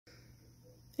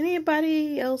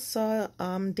Anybody else saw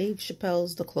Dave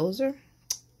Chappelle's The Closer?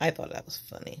 I thought that was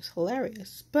funny. It's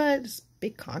hilarious. But there's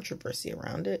big controversy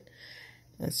around it.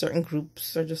 And certain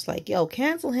groups are just like, yo,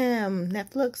 cancel him.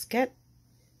 Netflix, get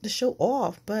the show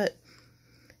off. But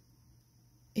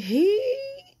he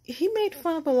made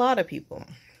fun of a lot of people.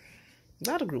 A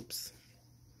lot of groups.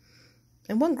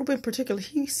 And one group in particular,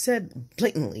 he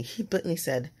blatantly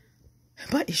said,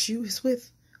 my issue is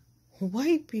with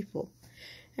white people.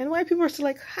 And white people are still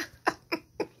like,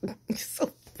 it's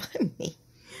so funny.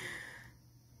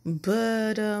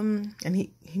 But, and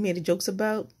he made jokes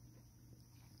about,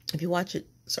 if you watch it,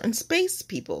 certain space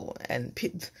people. And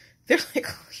they're like,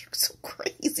 oh, you're so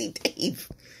crazy, Dave.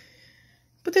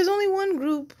 But there's only one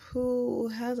group who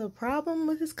has a problem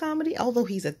with his comedy. Although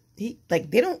they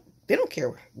don't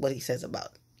care what he says about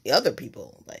the other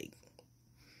people. Like,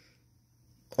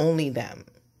 only them.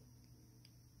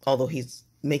 Although he's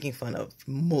making fun of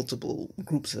multiple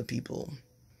groups of people.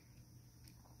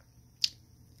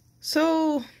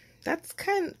 So that's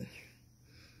kind of,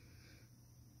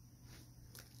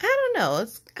 I don't know.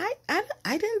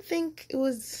 I didn't think he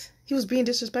was being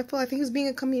disrespectful. I think he was being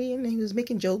a comedian and he was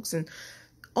making jokes and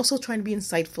also trying to be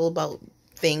insightful about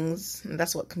things. And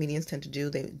that's what comedians tend to do.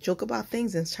 They joke about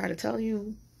things and try to tell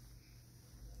you,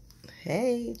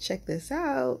 hey, check this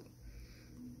out.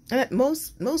 And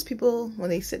most people, when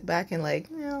they sit back and like,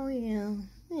 well, yeah.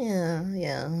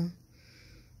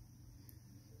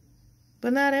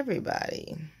 But not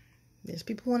everybody. There's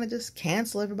people who want to just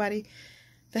cancel everybody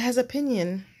that has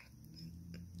opinion.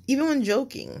 Even when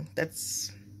joking,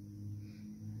 that's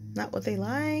not what they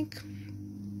like.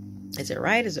 Is it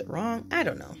right? Is it wrong? I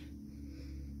don't know.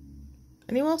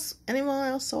 Anyone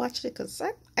else watched it? Because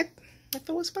I thought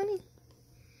it was funny.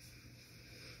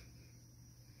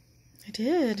 I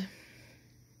did.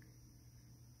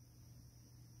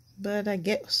 But I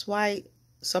guess why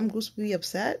some groups would be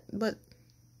upset, but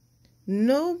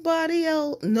nobody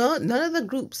else, none of the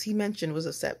groups he mentioned was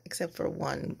upset except for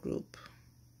one group.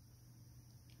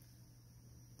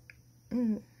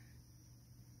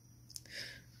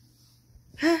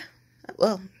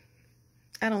 Well,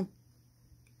 I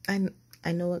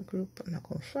know what group. I'm not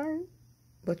going to say,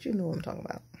 but you know what I'm talking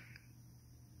about.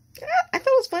 I thought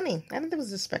it was funny. I didn't think it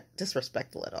was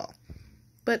disrespectful at all.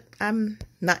 But I'm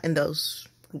not in those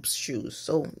groups' shoes.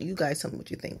 So you guys tell me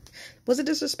what you think. Was it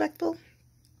disrespectful?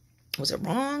 Was it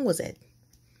wrong? Was it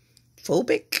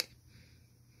phobic?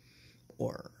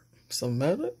 Or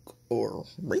Semitic? Or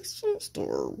racist?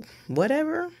 Or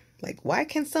whatever? Like, why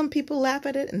can some people laugh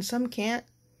at it and some can't?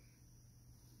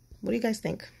 What do you guys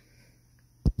think?